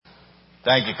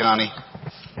Thank you, Connie.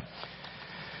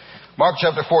 Mark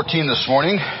chapter 14 this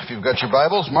morning. If you've got your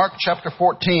Bibles, Mark chapter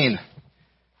 14.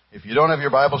 If you don't have your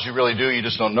Bibles, you really do. You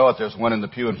just don't know it. There's one in the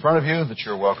pew in front of you that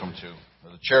you're welcome to.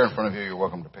 Or the chair in front of you you're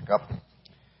welcome to pick up.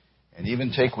 And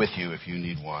even take with you if you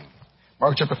need one.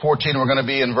 Mark chapter 14, we're going to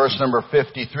be in verse number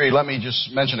 53. Let me just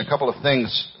mention a couple of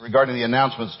things regarding the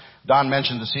announcements. Don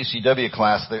mentioned the CCW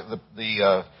class.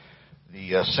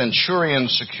 The Centurion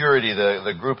Security,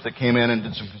 the group that came in and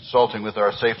did some consulting with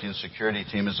our safety and security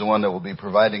team, is the one that will be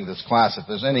providing this class. If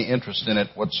there's any interest in it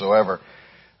whatsoever,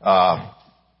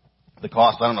 the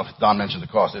cost, I don't know if Don mentioned the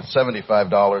cost, it's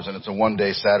 $75 and it's a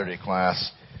one-day Saturday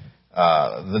class.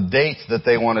 The date that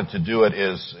they wanted to do it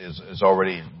is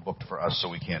already booked for us, so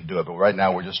we can't do it. But right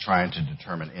now we're just trying to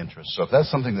determine interest. So if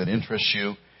that's something that interests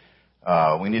you,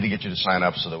 we need to get you to sign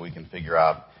up so that we can figure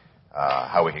out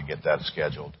how we can get that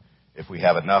scheduled. If we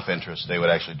have enough interest, they would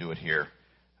actually do it here.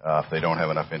 If they don't have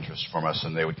enough interest from us,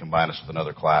 then they would combine us with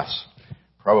another class,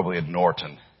 probably at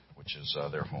Norton, which is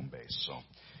their home base. So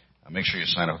make sure you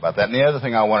sign up about that. And the other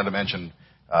thing I wanted to mention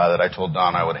that I told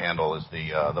Don I would handle is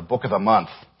the book of the month.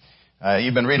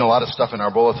 You've been reading a lot of stuff in our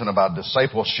bulletin about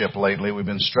discipleship lately. We've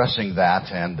been stressing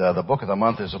that, and the book of the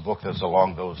month is a book that's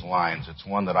along those lines. It's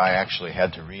one that I actually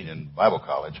had to read in Bible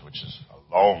college, which is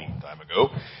a long time ago.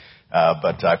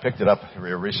 But I picked it up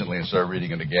recently and started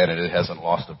reading it again, and it hasn't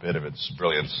lost a bit of its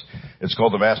brilliance. It's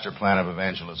called The Master Plan of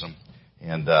Evangelism,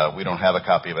 and we don't have a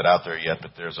copy of it out there yet,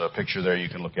 but there's a picture there. You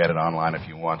can look at it online if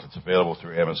you want. It's available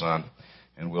through Amazon,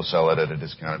 and we'll sell it at a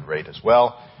discounted rate as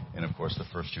well. And, of course, the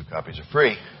first 2 copies are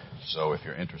free. So if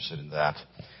you're interested in that,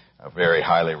 a very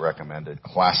highly recommended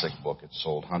classic book. It's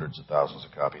sold hundreds of thousands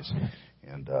of copies,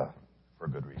 and for a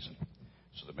good reason.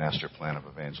 So the Master Plan of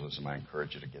Evangelism, I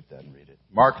encourage you to get that and read it.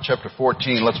 Mark chapter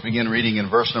 14, let's begin reading in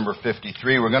verse number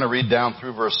 53. We're going to read down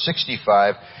through verse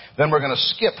 65. Then we're going to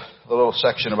skip the little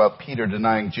section about Peter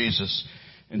denying Jesus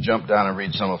and jump down and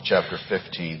read some of chapter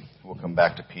 15. We'll come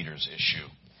back to Peter's issue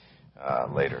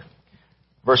later.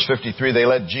 Verse 53, they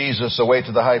led Jesus away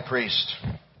to the high priest,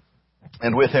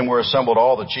 and with him were assembled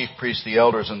all the chief priests, the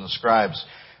elders, and the scribes.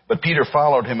 But Peter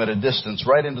followed him at a distance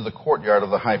right into the courtyard of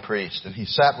the high priest, and he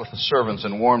sat with the servants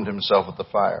and warmed himself at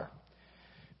the fire.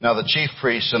 Now the chief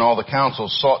priests and all the council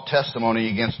sought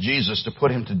testimony against Jesus to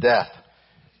put him to death,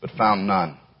 but found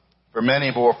none. For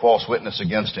many bore false witness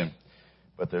against him,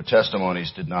 but their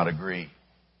testimonies did not agree.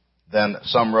 Then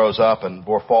some rose up and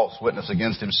bore false witness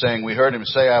against him, saying, we heard him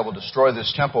say, I will destroy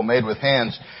this temple made with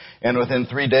hands, and within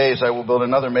 3 days I will build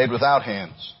another made without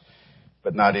hands.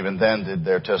 But not even then did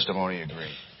their testimony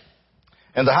agree.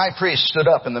 And the high priest stood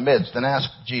up in the midst and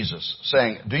asked Jesus,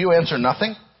 saying, do you answer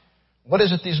nothing? What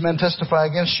is it these men testify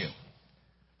against you?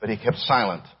 But he kept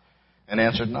silent and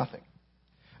answered nothing.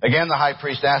 Again the high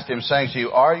priest asked him, saying to you,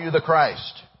 are you the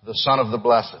Christ, the Son of the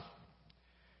Blessed?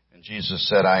 And Jesus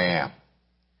said, I am.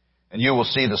 And you will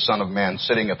see the Son of Man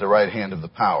sitting at the right hand of the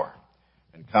power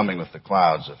and coming with the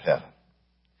clouds of heaven.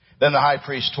 Then the high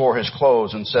priest tore his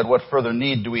clothes and said, what further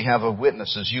need do we have of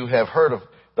witnesses? You have heard of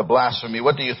the blasphemy.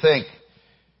 What do you think?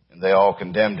 And they all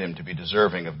condemned him to be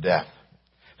deserving of death.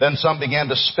 Then some began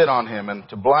to spit on him and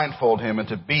to blindfold him and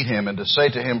to beat him and to say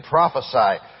to him,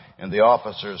 prophesy. And the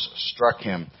officers struck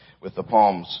him with the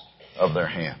palms of their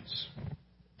hands.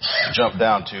 Jump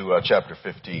down to chapter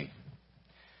 15.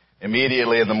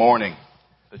 Immediately in the morning,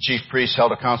 the chief priests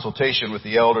held a consultation with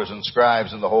the elders and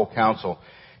scribes and the whole council.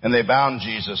 And they bound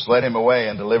Jesus, led him away,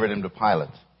 and delivered him to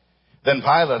Pilate. Then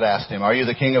Pilate asked him, are you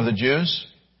the king of the Jews?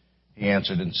 He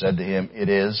answered and said to him, it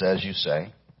is as you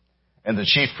say. And the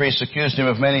chief priests accused him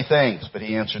of many things, but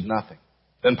he answered nothing.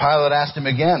 Then Pilate asked him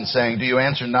again, saying, do you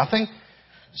answer nothing?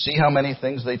 See how many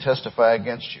things they testify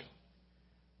against you.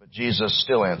 But Jesus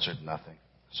still answered nothing,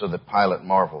 so that Pilate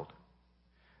marveled.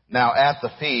 Now at the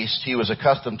feast he was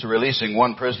accustomed to releasing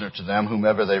one prisoner to them,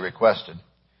 whomever they requested.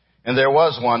 And there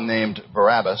was one named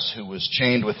Barabbas, who was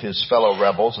chained with his fellow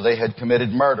rebels. They had committed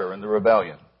murder in the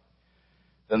rebellion.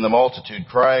 Then the multitude,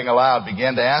 crying aloud,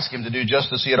 began to ask him to do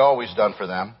just as he had always done for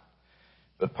them.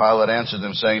 But Pilate answered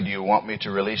them, saying, do you want me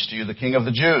to release to you the king of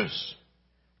the Jews?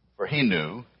 For he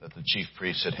knew that the chief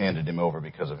priests had handed him over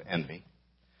because of envy.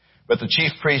 But the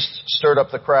chief priests stirred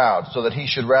up the crowd so that he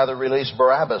should rather release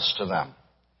Barabbas to them.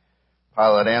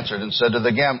 Pilate answered and said to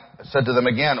them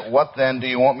again, what then do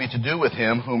you want me to do with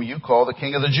him whom you call the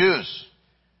king of the Jews?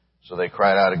 So they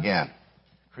cried out again,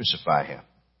 crucify him.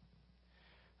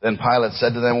 Then Pilate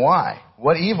said to them, why?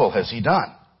 What evil has he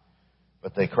done?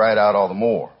 But they cried out all the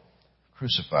more,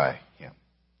 crucify him.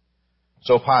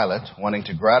 So Pilate, wanting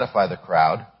to gratify the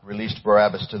crowd, released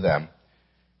Barabbas to them,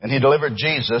 and he delivered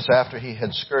Jesus after he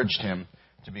had scourged him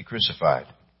to be crucified.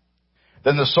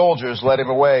 Then the soldiers led him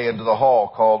away into the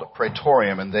hall called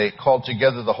Praetorium, and they called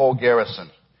together the whole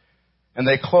garrison. And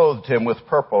they clothed him with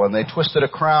purple, and they twisted a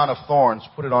crown of thorns,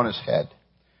 put it on his head,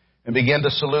 and began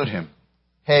to salute him.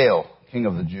 "Hail, King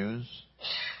of the Jews!"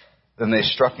 Then they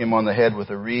struck him on the head with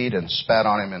a reed and spat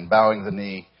on him, and bowing the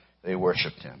knee, they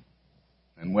worshipped him.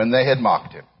 And when they had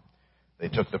mocked him, they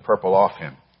took the purple off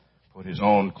him, put his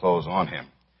own clothes on him,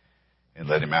 and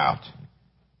led him out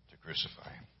to crucify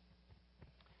him.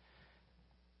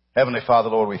 Heavenly Father,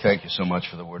 Lord, we thank you so much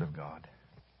for the Word of God.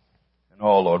 And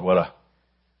oh, Lord, what a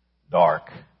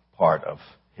dark part of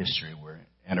history we're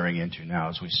entering into now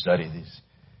as we study these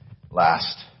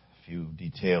last few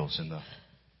details in the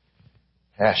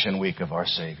Passion Week of our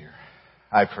Savior.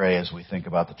 I pray as we think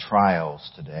about the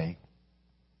trials today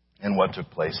and what took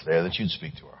place there, that you'd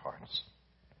speak to our hearts.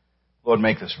 Lord,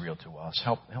 make this real to us.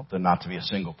 Help there not to be a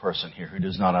single person here who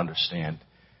does not understand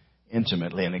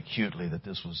intimately and acutely that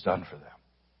this was done for them.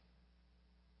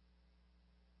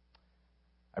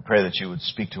 I pray that you would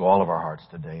speak to all of our hearts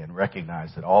today and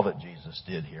recognize that all that Jesus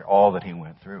did here, all that he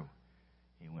went through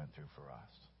for us.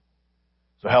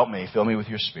 So help me, fill me with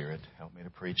your Spirit. Help me to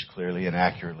preach clearly and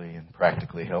accurately and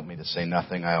practically. Help me to say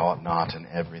nothing I ought not and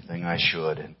everything I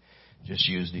should. And just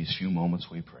use these few moments,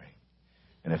 we pray.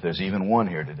 And if there's even one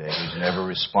here today who's never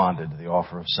responded to the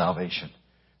offer of salvation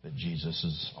that Jesus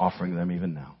is offering them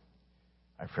even now,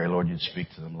 I pray, Lord, you'd speak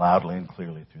to them loudly and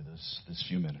clearly through this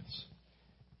few minutes.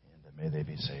 May they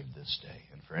be saved this day.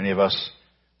 And for any of us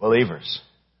believers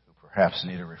who perhaps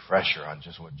need a refresher on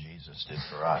just what Jesus did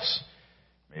for us,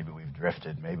 maybe we've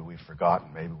drifted, maybe we've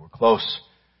forgotten, maybe we're close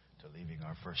to leaving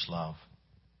our first love.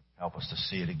 Help us to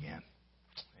see it again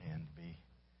and be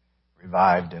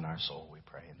revived in our soul, we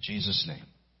pray. In Jesus' name,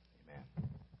 amen.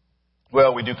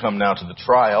 Well, we do come now to the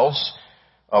trials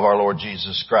of our Lord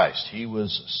Jesus Christ. He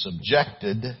was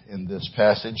subjected in this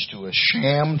passage to a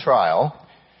sham trial.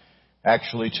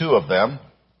 Actually, two of them,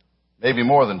 maybe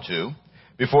more than two,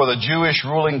 before the Jewish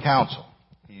ruling council.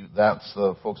 That's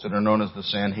the folks that are known as the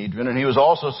Sanhedrin. And he was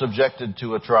also subjected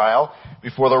to a trial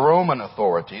before the Roman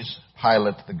authorities,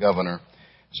 Pilate the governor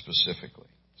specifically.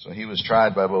 So he was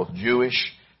tried by both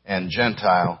Jewish and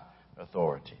Gentile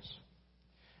authorities.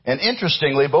 And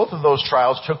interestingly, both of those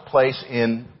trials took place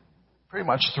in pretty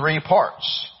much three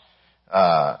parts.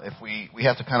 If we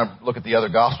have to kind of look at the other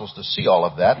Gospels to see all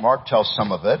of that. Mark tells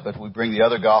some of it, but we bring the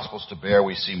other Gospels to bear,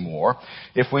 we see more.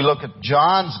 If we look at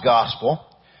John's Gospel,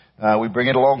 we bring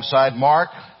it alongside Mark,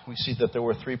 we see that there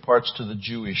were three parts to the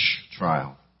Jewish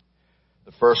trial.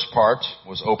 The first part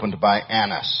was opened by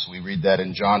Annas. We read that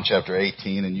in John chapter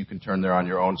 18, and you can turn there on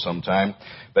your own sometime.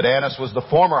 But Annas was the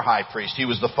former high priest. He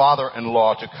was the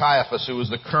father-in-law to Caiaphas, who was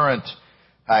the current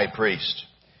high priest.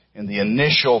 And the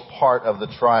initial part of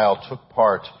the trial took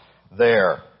part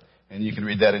there. And you can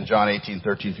read that in John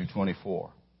 18:13 through 24.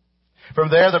 From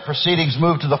there, the proceedings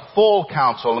moved to the full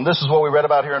council. And this is what we read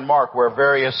about here in Mark, where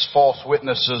various false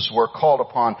witnesses were called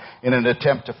upon in an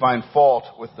attempt to find fault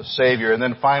with the Savior. And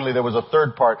then finally, there was a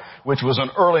third part, which was an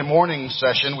early morning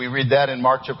session. We read that in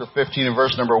Mark chapter 15 and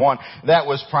verse number 1. That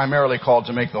was primarily called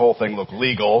to make the whole thing look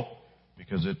legal,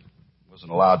 because it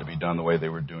wasn't allowed to be done the way they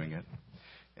were doing it.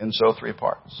 And so three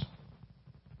parts.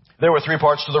 There were three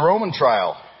parts to the Roman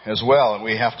trial as well, and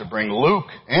we have to bring Luke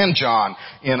and John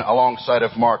in alongside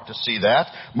of Mark to see that.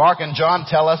 Mark and John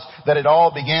tell us that it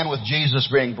all began with Jesus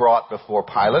being brought before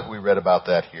Pilate. We read about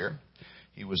that here.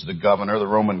 He was the governor, the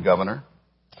Roman governor.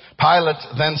 Pilate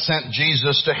then sent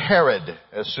Jesus to Herod.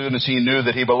 As soon as he knew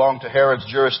that he belonged to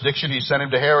Herod's jurisdiction, he sent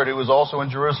him to Herod, who was also in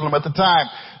Jerusalem at the time.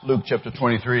 Luke chapter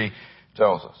 23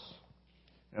 tells us.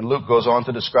 And Luke goes on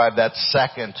to describe that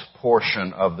second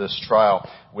portion of this trial,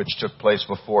 which took place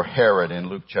before Herod in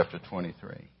Luke chapter 23.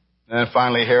 And then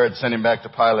finally, Herod sent him back to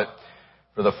Pilate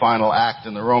for the final act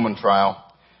in the Roman trial,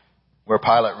 where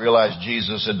Pilate realized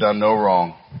Jesus had done no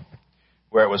wrong,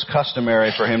 where it was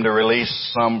customary for him to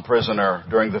release some prisoner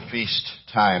during the feast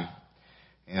time,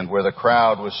 and where the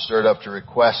crowd was stirred up to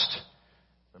request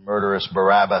the murderous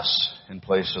Barabbas in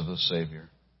place of the Savior.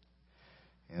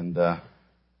 And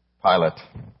Pilate,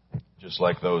 just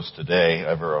like those today,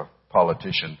 ever a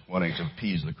politician wanting to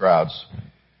appease the crowds,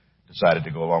 decided to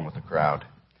go along with the crowd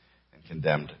and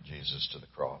condemned Jesus to the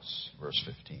cross. Verse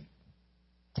 15.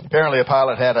 Apparently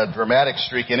Pilate had a dramatic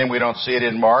streak in him. We don't see it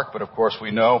in Mark, but of course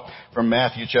we know from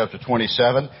Matthew chapter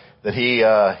 27 that he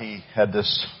had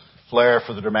this flair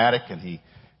for the dramatic, and he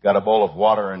got a bowl of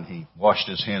water and he washed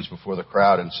his hands before the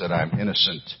crowd and said, "I'm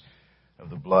innocent of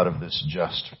the blood of this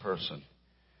just person."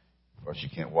 Of course, you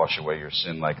can't wash away your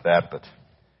sin like that, but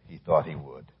he thought he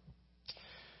would.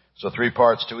 So 3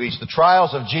 parts to each. The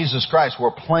trials of Jesus Christ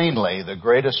were plainly the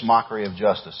greatest mockery of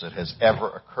justice that has ever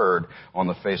occurred on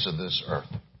the face of this earth.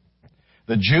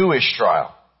 The Jewish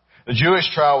trial. The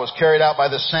Jewish trial was carried out by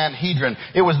the Sanhedrin.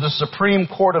 It was the supreme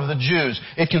court of the Jews.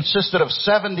 It consisted of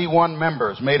 71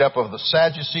 members made up of the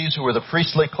Sadducees, who were the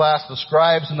priestly class, the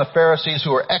scribes and the Pharisees,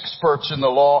 who were experts in the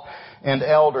law, and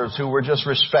elders, who were just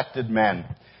respected men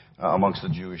amongst the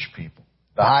Jewish people.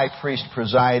 The high priest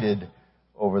presided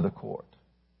over the court.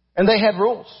 And they had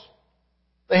rules.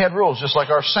 They had rules just like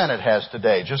our Senate has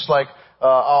today, just like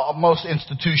most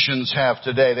institutions have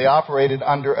today. They operated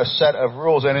under a set of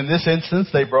rules, and in this instance,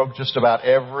 they broke just about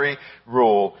every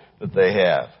rule that they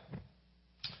have.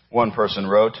 One person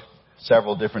wrote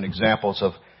several different examples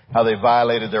of how they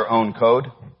violated their own code.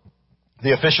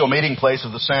 The official meeting place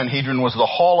of the Sanhedrin was the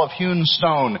Hall of Hewn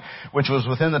Stone, which was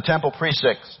within the temple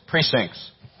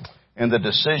precincts. And the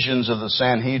decisions of the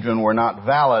Sanhedrin were not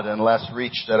valid unless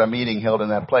reached at a meeting held in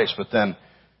that place. But then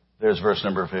there's verse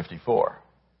number 54.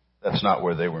 That's not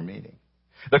where they were meeting.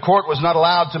 The court was not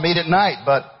allowed to meet at night,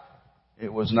 but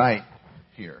it was night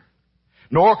here.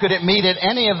 Nor could it meet at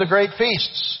any of the great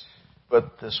feasts,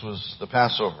 but this was the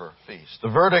Passover feast. The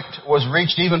verdict was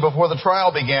reached even before the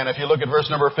trial began. If you look at verse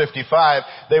number 55,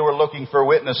 they were looking for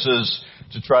witnesses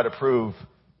to try to prove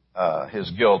his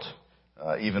guilt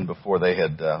even before they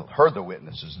had heard the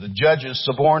witnesses. The judges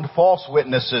suborned false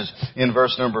witnesses in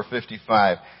verse number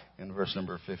 55 and verse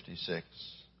number 56.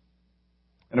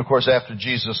 And of course, after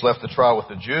Jesus left the trial with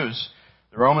the Jews,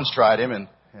 the Romans tried him,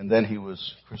 and then he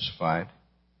was crucified.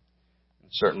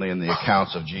 And certainly in the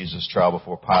accounts of Jesus' trial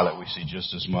before Pilate, we see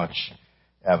just as much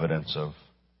evidence of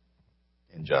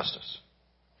injustice.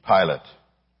 Pilate,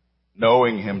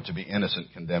 knowing him to be innocent,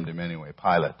 condemned him anyway.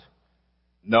 Pilate,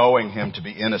 knowing him to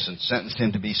be innocent, sentenced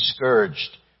him to be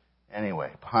scourged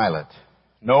anyway. Pilate,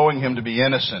 knowing him to be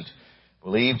innocent,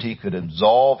 believed he could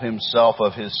absolve himself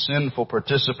of his sinful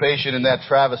participation in that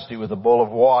travesty with a bowl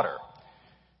of water.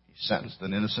 He sentenced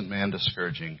an innocent man to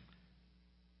scourging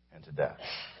and to death.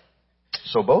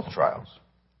 So both trials,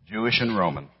 Jewish and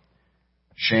Roman,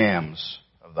 shams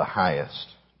of the highest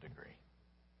degree.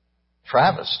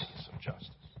 Travesties of justice.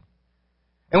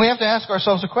 And we have to ask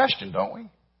ourselves a question, don't we?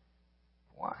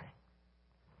 Why?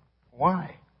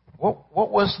 Why? What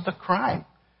was the crime?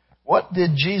 What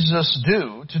did Jesus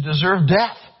do to deserve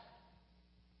death?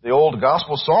 The old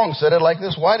gospel song said it like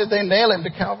this: why did they nail him to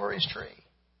Calvary's tree?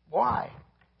 Why?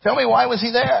 Tell me, why was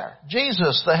he there?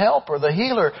 Jesus, the helper, the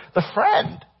healer, the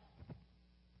friend.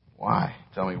 Why?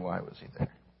 Tell me, why was he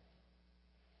there?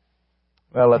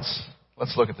 Well,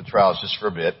 let's look at the trials just for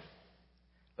a bit.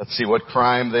 Let's see what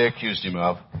crime they accused him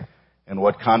of and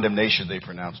what condemnation they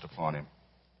pronounced upon him,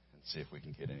 and see if we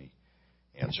can get any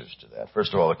answers to that.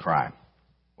 First of all, the crime.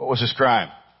 What was his crime?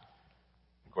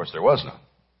 Of course, there was none.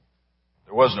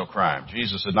 There was no crime.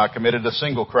 Jesus had not committed a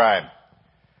single crime.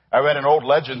 I read an old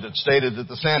legend that stated that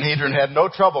the Sanhedrin had no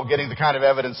trouble getting the kind of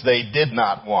evidence they did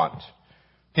not want.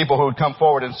 People who would come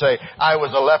forward and say, I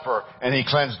was a leper and he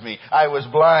cleansed me. I was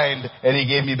blind and he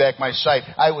gave me back my sight.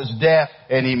 I was deaf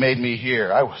and he made me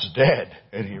hear. I was dead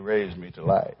and he raised me to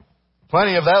life.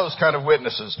 Plenty of those kind of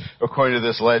witnesses, according to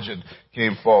this legend,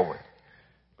 came forward.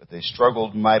 But they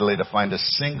struggled mightily to find a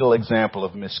single example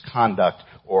of misconduct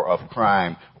or of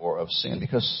crime or of sin,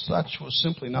 because such was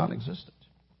simply non-existent.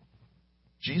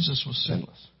 Jesus was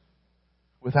sinless,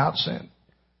 without sin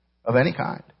of any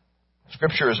kind.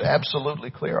 Scripture is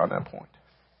absolutely clear on that point.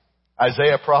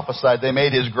 Isaiah prophesied, they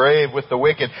made his grave with the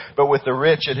wicked, but with the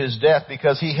rich at his death,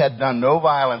 because he had done no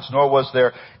violence, nor was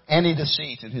there any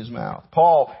deceit in his mouth.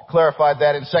 Paul clarified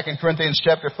that in 2 Corinthians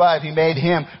chapter 5. He made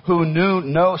him who knew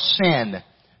no sin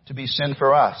to be sin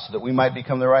for us, that we might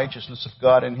become the righteousness of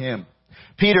God in him.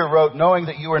 Peter wrote, knowing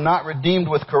that you are not redeemed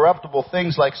with corruptible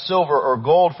things like silver or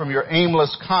gold from your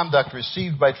aimless conduct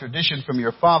received by tradition from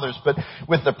your fathers, but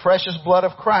with the precious blood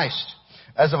of Christ,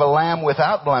 as of a lamb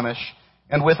without blemish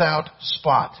and without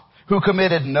spot, who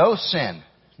committed no sin,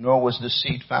 nor was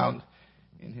deceit found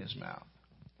in his mouth.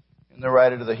 And the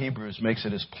writer to the Hebrews makes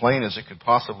it as plain as it could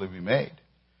possibly be made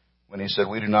when he said,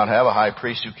 we do not have a high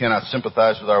priest who cannot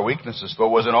sympathize with our weaknesses, but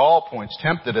was in all points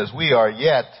tempted as we are,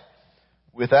 yet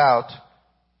without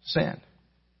sin.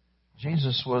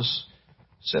 Jesus was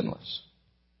sinless.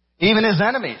 Even his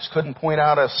enemies couldn't point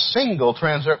out a single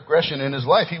transgression in his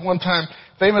life. He one time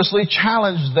famously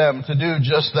challenged them to do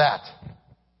just that.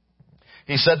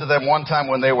 He said to them one time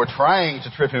when they were trying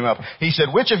to trip him up, he said,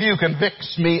 which of you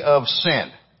convicts me of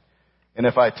sin? And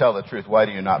if I tell the truth, why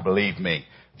do you not believe me?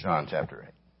 John chapter 8.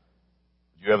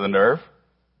 Do you have the nerve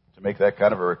to make that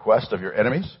kind of a request of your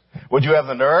enemies? Would you have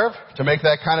the nerve to make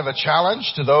that kind of a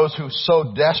challenge to those who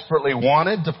so desperately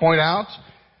wanted to point out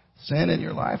sin in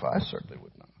your life? I certainly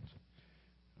would not.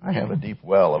 I have a deep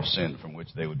well of sin from which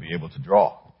they would be able to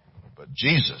draw. But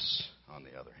Jesus, on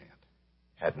the other hand,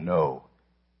 had no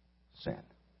sin.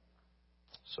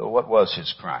 So what was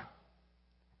his crime?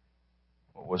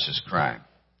 What was his crime?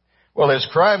 Well, his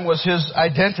crime was his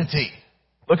identity.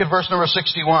 Look at verse number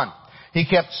 61. He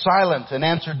kept silent and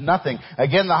answered nothing.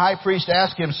 Again, the high priest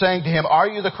asked him, saying to him, "Are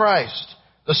you the Christ,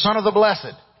 the Son of the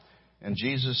Blessed?" And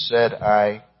Jesus said,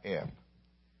 "I am.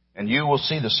 And you will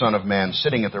see the Son of Man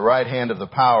sitting at the right hand of the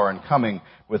power and coming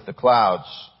with the clouds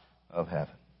of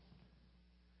heaven."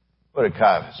 What did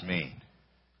Caiaphas mean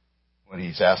when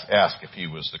he's asked if he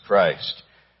was the Christ,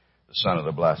 the Son of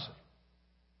the Blessed?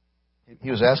 He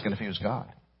was asking if he was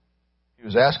God. He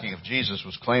was asking if Jesus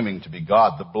was claiming to be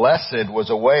God. The blessed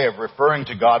was a way of referring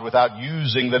to God without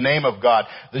using the name of God.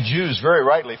 The Jews very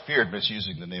rightly feared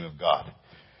misusing the name of God.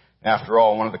 After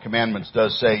all, one of the commandments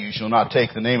does say, "You shall not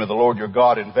take the name of the Lord your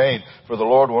God in vain, for the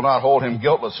Lord will not hold him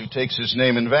guiltless who takes his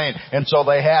name in vain." And so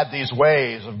they had these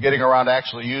ways of getting around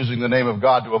actually using the name of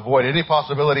God to avoid any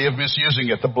possibility of misusing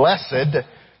it. The blessed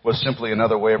was simply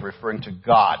another way of referring to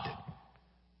God.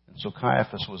 And so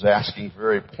Caiaphas was asking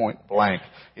very point blank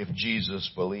if Jesus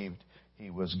believed he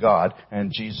was God.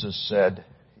 And Jesus said,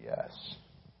 "Yes,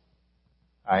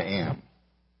 I am."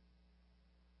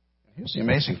 And here's the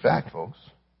amazing fact, folks.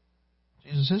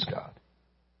 Jesus is God.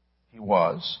 He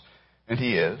was, and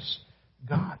he is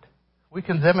God. We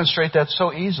can demonstrate that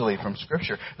so easily from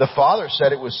Scripture. The Father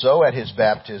said it was so at his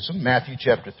baptism, Matthew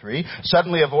chapter 3.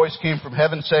 Suddenly a voice came from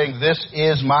heaven saying, "This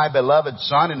is my beloved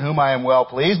Son in whom I am well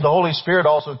pleased." The Holy Spirit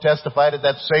also testified at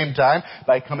that same time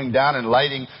by coming down and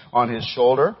lighting on his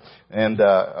shoulder and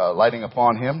lighting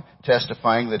upon him,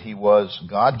 testifying that he was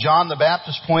God. John the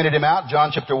Baptist pointed him out.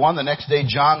 John chapter 1, the next day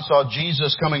John saw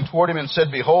Jesus coming toward him and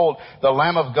said, "Behold, the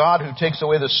Lamb of God who takes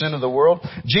away the sin of the world."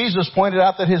 Jesus pointed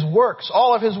out that his works,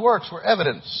 all of his works, were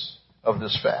evidence of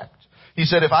this fact. He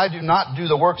said, "If I do not do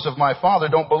the works of my Father,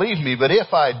 don't believe me. But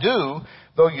if I do,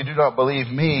 though you do not believe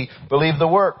me, believe the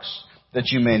works,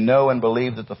 that you may know and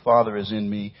believe that the Father is in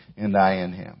me and I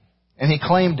in him." And he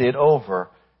claimed it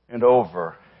over and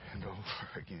over and over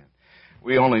again.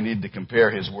 We only need to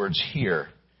compare his words here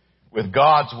with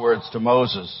God's words to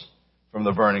Moses from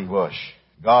the burning bush.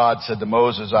 God said to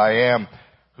Moses, "I am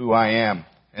who I am."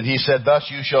 And he said,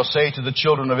 "Thus you shall say to the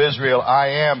children of Israel, I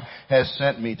am has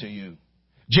sent me to you."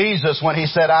 Jesus, when he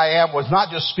said "I am," was not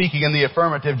just speaking in the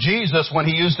affirmative. Jesus, when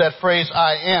he used that phrase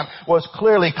 "I am," was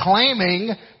clearly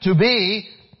claiming to be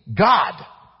God.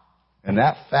 And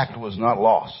that fact was not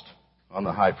lost on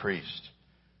the high priest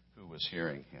who was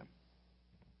hearing him.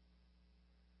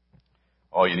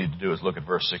 All you need to do is look at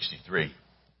verse 63.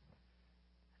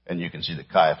 And you can see that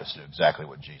Caiaphas knew exactly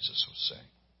what Jesus was saying.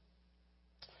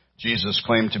 Jesus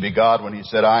claimed to be God when he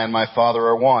said, "I and my Father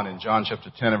are one," in John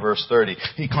chapter 10 and verse 30.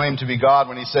 He claimed to be God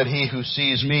when he said, "He who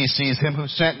sees me sees him who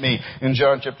sent me," in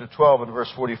John chapter 12 and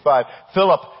verse 45.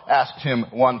 Philip asked him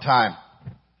one time.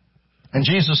 And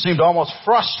Jesus seemed almost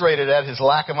frustrated at his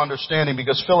lack of understanding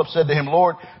because Philip said to him,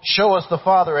 "Lord, show us the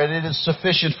Father, and it is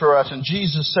sufficient for us." And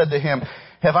Jesus said to him,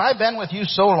 "Have I been with you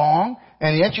so long,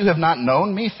 and yet you have not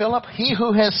known me, Philip? He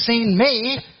who has seen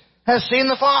me has seen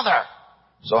the Father.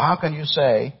 So how can you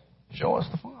say, 'Show us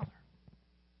the Father'?"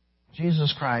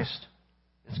 Jesus Christ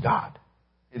is God.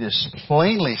 It is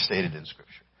plainly stated in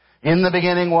Scripture. In the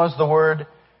beginning was the Word,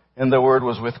 and the Word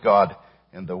was with God,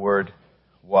 and the Word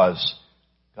was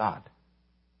God.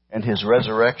 And his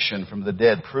resurrection from the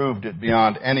dead proved it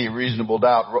beyond any reasonable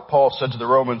doubt. Paul said to the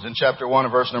Romans in chapter 1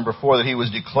 and verse number 4 that he was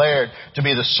declared to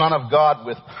be the Son of God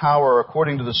with power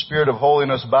according to the Spirit of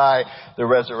holiness by the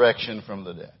resurrection from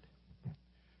the dead.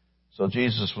 So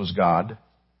Jesus was God.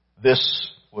 This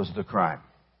was the crime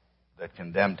that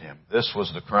condemned him. This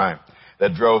was the crime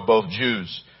that drove both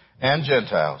Jews and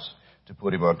Gentiles to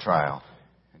put him on trial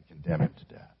and condemn him to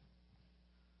death.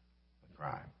 The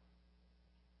crime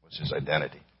was his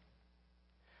identity.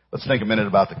 Let's think a minute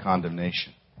about the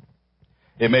condemnation.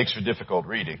 It makes for difficult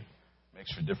reading. It makes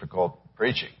for difficult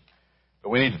preaching. But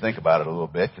we need to think about it a little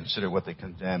bit. Consider what they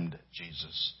condemned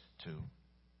Jesus to.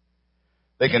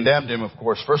 They condemned him, of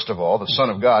course, first of all, the Son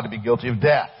of God, to be guilty of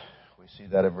death. We see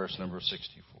that in verse number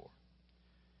 64.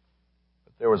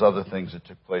 But there was other things that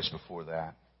took place before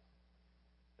that.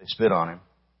 They spit on him.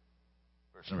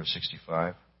 Verse number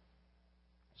 65.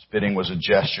 Spitting was a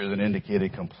gesture that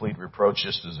indicated complete reproach,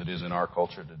 just as it is in our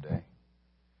culture today.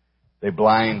 They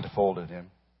blindfolded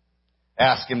him,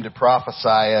 asked him to prophesy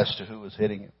as to who was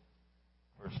hitting him.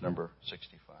 Verse number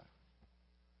 65.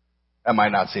 That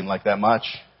might not seem like that much,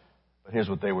 But here's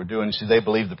what they were doing. You see, they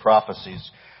believed the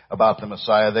prophecies about the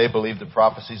Messiah. They believed the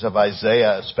prophecies of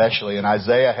Isaiah especially. And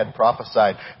Isaiah had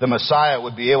prophesied the Messiah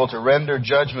would be able to render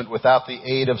judgment without the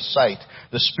aid of sight.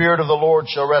 The Spirit of the Lord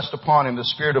shall rest upon him, the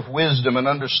Spirit of wisdom and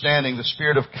understanding, the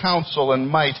Spirit of counsel and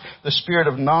might, the Spirit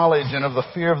of knowledge and of the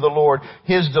fear of the Lord.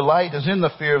 His delight is in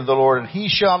the fear of the Lord, and he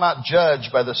shall not judge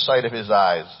by the sight of his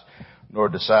eyes, nor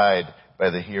decide by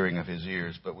the hearing of his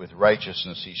ears, but with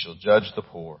righteousness he shall judge the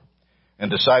poor, and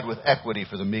decide with equity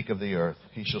for the meek of the earth.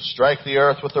 He shall strike the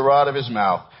earth with the rod of his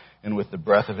mouth, and with the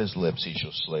breath of his lips he shall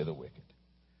slay the wicked.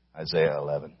 Isaiah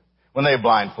 11. When they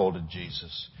blindfolded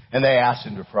Jesus, and they asked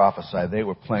him to prophesy, they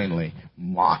were plainly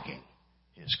mocking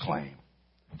his claim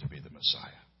to be the Messiah.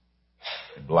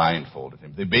 They blindfolded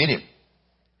him. They beat him.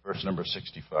 Verse number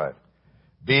 65.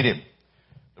 Beat him.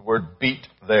 The word beat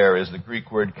there is the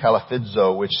Greek word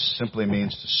kalaphizo, which simply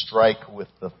means to strike with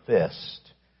the fist.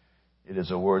 It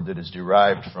is a word that is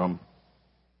derived from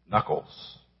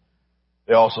knuckles.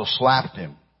 They also slapped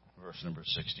him, verse number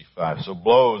 65. So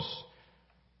blows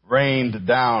rained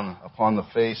down upon the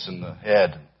face and the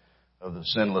head of the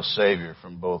sinless Savior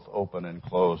from both open and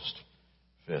closed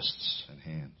fists and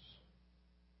hands.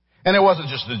 And it wasn't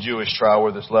just the Jewish trial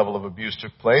where this level of abuse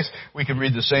took place. We could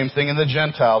read the same thing in the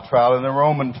Gentile trial, in the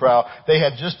Roman trial. They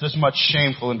had just as much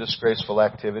shameful and disgraceful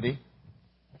activity.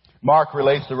 Mark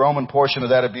relates the Roman portion of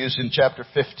that abuse in chapter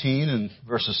 15 and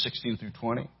verses 16 through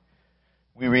 20.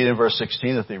 We read in verse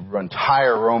 16 that the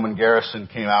entire Roman garrison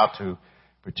came out to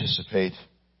participate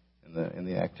in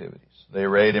the activities. They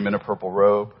arrayed him in a purple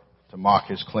robe to mock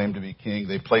his claim to be king.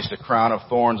 They placed a crown of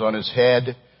thorns on his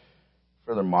head,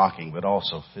 further mocking but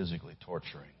also physically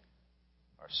torturing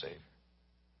our Savior.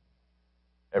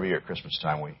 Every year at Christmas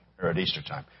time, or at Easter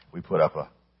time, we put up a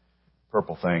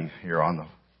purple thing here on the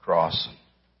cross.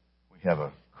 We have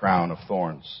a crown of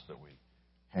thorns that we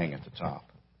hang at the top.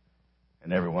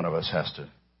 And every one of us has to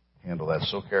handle that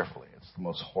so carefully. It's the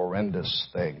most horrendous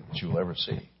thing that you'll ever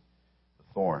see.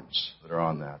 The thorns that are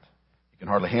on that. You can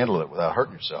hardly handle it without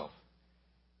hurting yourself.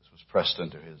 This was pressed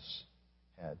into his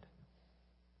head.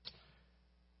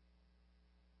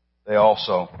 They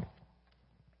also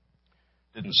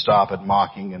didn't stop at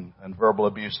mocking and verbal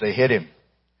abuse. They hit him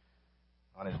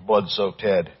on his blood-soaked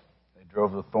head.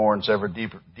 Drove the thorns ever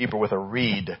deeper with a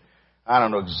reed. I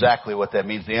don't know exactly what that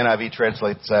means. The NIV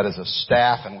translates that as a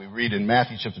staff, and we read in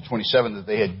Matthew chapter 27 that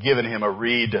they had given him a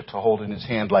reed to hold in his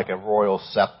hand like a royal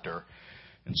scepter.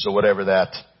 And so whatever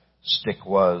that stick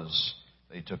was,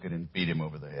 they took it and beat him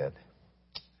over the head.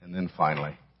 And then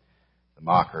finally, the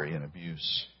mockery and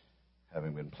abuse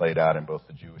having been played out in both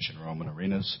the Jewish and Roman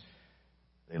arenas,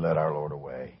 they led our Lord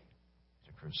away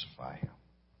to crucify him.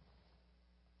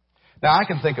 Now, I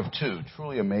can think of two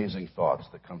truly amazing thoughts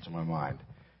that come to my mind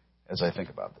as I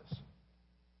think about this.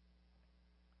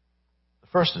 The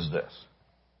first is this.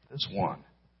 This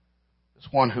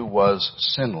one who was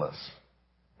sinless,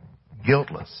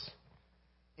 guiltless,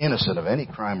 innocent of any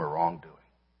crime or wrongdoing,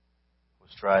 was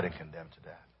tried and condemned to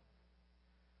death.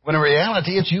 When in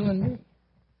reality, it's you and me.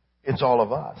 It's all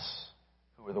of us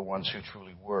who are the ones who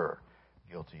truly were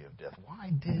guilty of death.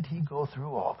 Why did he go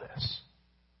through all this?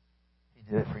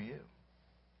 He did it for you.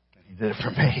 And he did it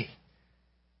for me.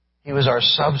 He was our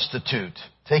substitute,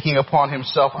 taking upon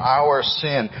himself our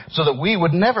sin so that we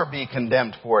would never be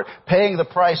condemned for it, paying the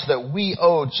price that we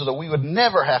owed so that we would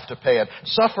never have to pay it,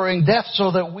 suffering death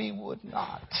so that we would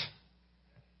not.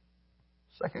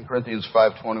 2 Corinthians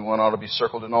 5:21 ought to be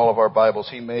circled in all of our Bibles.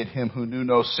 He made him who knew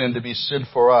no sin to be sin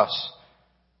for us,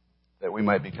 that we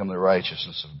might become the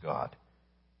righteousness of God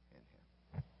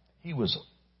in him. He was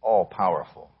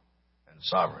all-powerful and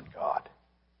sovereign God.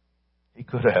 He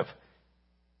could have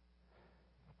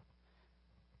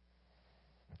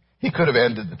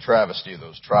ended the travesty of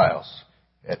those trials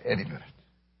at any minute.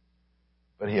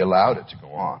 But he allowed it to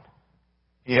go on.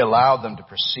 He allowed them to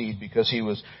proceed because he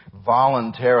was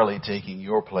voluntarily taking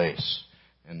your place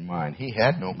and mine. He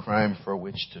had no crime for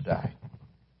which to die.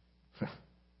 But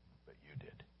you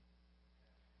did.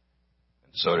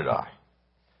 And so did I.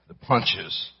 The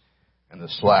punches and the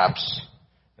slaps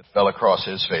that fell across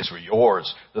his face were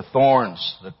yours. The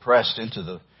thorns that pressed into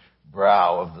the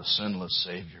brow of the sinless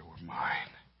Savior were mine.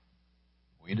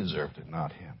 We deserved it,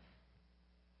 not him.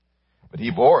 But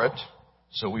he bore it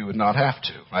so we would not have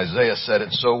to. Isaiah said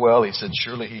it so well. He said,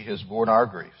 surely he has borne our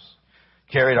griefs,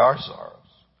 carried our sorrows.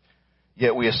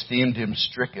 Yet we esteemed him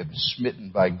stricken,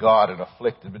 smitten by God, and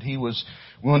afflicted. But he was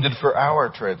wounded for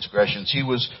our transgressions. He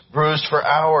was bruised for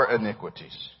our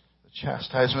iniquities. The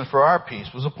chastisement for our peace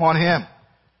was upon him.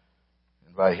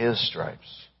 And by his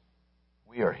stripes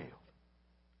we are healed.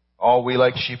 All we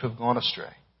like sheep have gone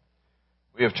astray.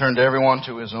 We have turned everyone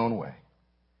to his own way.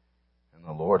 And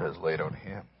the Lord has laid on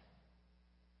him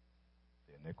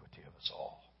the iniquity of us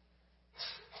all.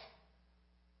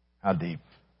 How deep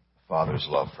the Father's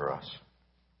love for us.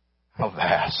 How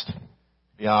vast,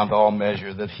 beyond all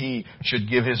measure, that he should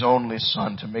give his only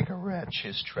Son to make a wretch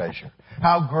his treasure.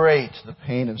 How great the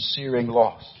pain of searing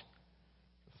loss.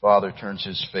 The Father turns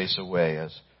his face away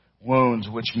as wounds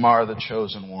which mar the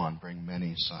chosen one bring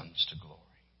many sons to glory.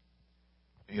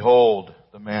 Behold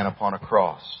the man upon a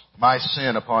cross, my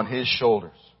sin upon his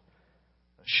shoulders.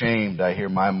 Ashamed, I hear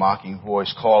my mocking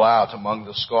voice call out among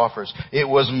the scoffers. It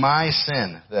was my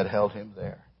sin that held him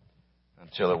there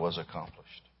until it was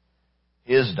accomplished.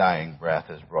 His dying breath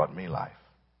has brought me life.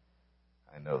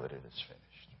 I know that it is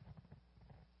finished.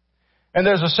 And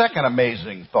there's a second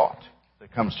amazing thought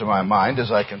that comes to my mind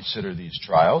as I consider these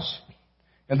trials,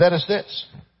 and that is this.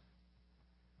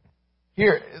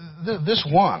 Here, this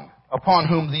one upon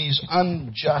whom these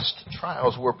unjust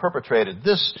trials were perpetrated,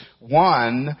 this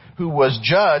one who was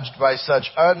judged by such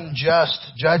unjust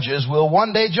judges will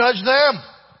one day judge them.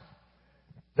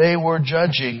 They were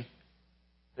judging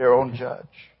their own judge.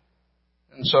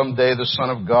 And someday the Son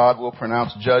of God will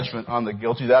pronounce judgment on the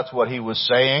guilty. That's what he was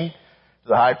saying to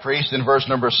the high priest in verse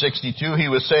number 62. He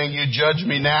was saying, you judge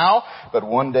me now, but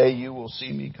one day you will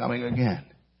see me coming again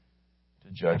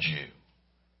to judge you.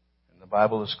 And the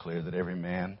Bible is clear that every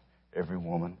man, every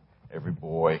woman, every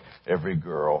boy, every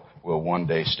girl will one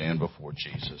day stand before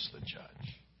Jesus the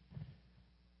judge.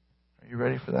 Are you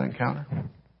ready for that encounter?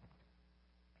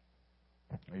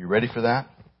 Are you ready for that?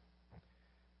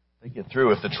 Think it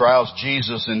through. If the trials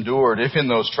Jesus endured, if in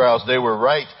those trials they were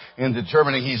right in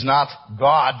determining he's not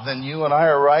God, then you and I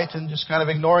are right in just kind of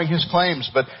ignoring his claims.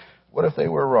 But what if they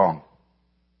were wrong?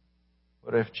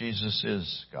 What if Jesus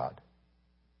is God?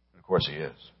 Of course he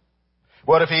is.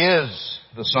 What if he is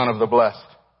the Son of the Blessed?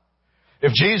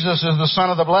 If Jesus is the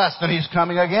Son of the Blessed, then he's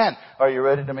coming again. Are you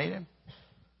ready to meet him?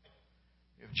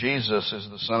 If Jesus is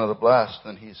the Son of the Blessed,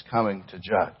 then he's coming to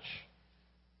judge.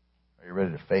 Are you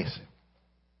ready to face him?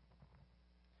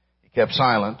 He kept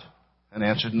silent and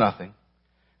answered nothing.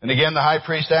 And again the high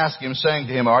priest asked him, saying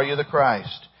to him, are you the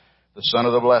Christ, the Son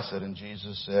of the Blessed? And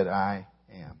Jesus said, I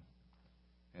am.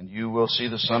 And you will see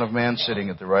the Son of Man sitting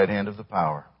at the right hand of the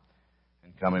power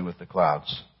and coming with the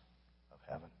clouds of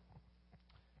heaven.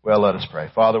 Well, let us pray.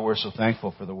 Father, we're so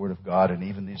thankful for the Word of God and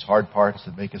even these hard parts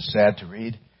that make us sad to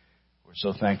read. We're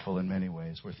so thankful in many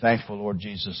ways. We're thankful, Lord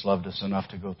Jesus loved us enough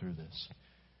to go through this.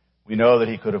 We know that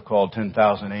he could have called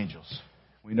 10,000 angels.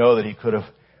 We know that he could have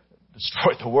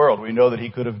destroyed the world. We know that he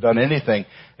could have done anything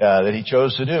that he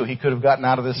chose to do. He could have gotten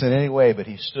out of this in any way, but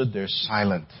he stood there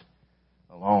silent,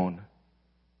 alone,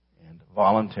 and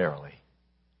voluntarily,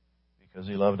 because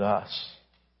he loved us,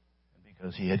 and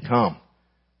because he had come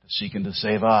to seek and to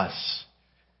save us.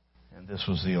 And this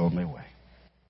was the only way.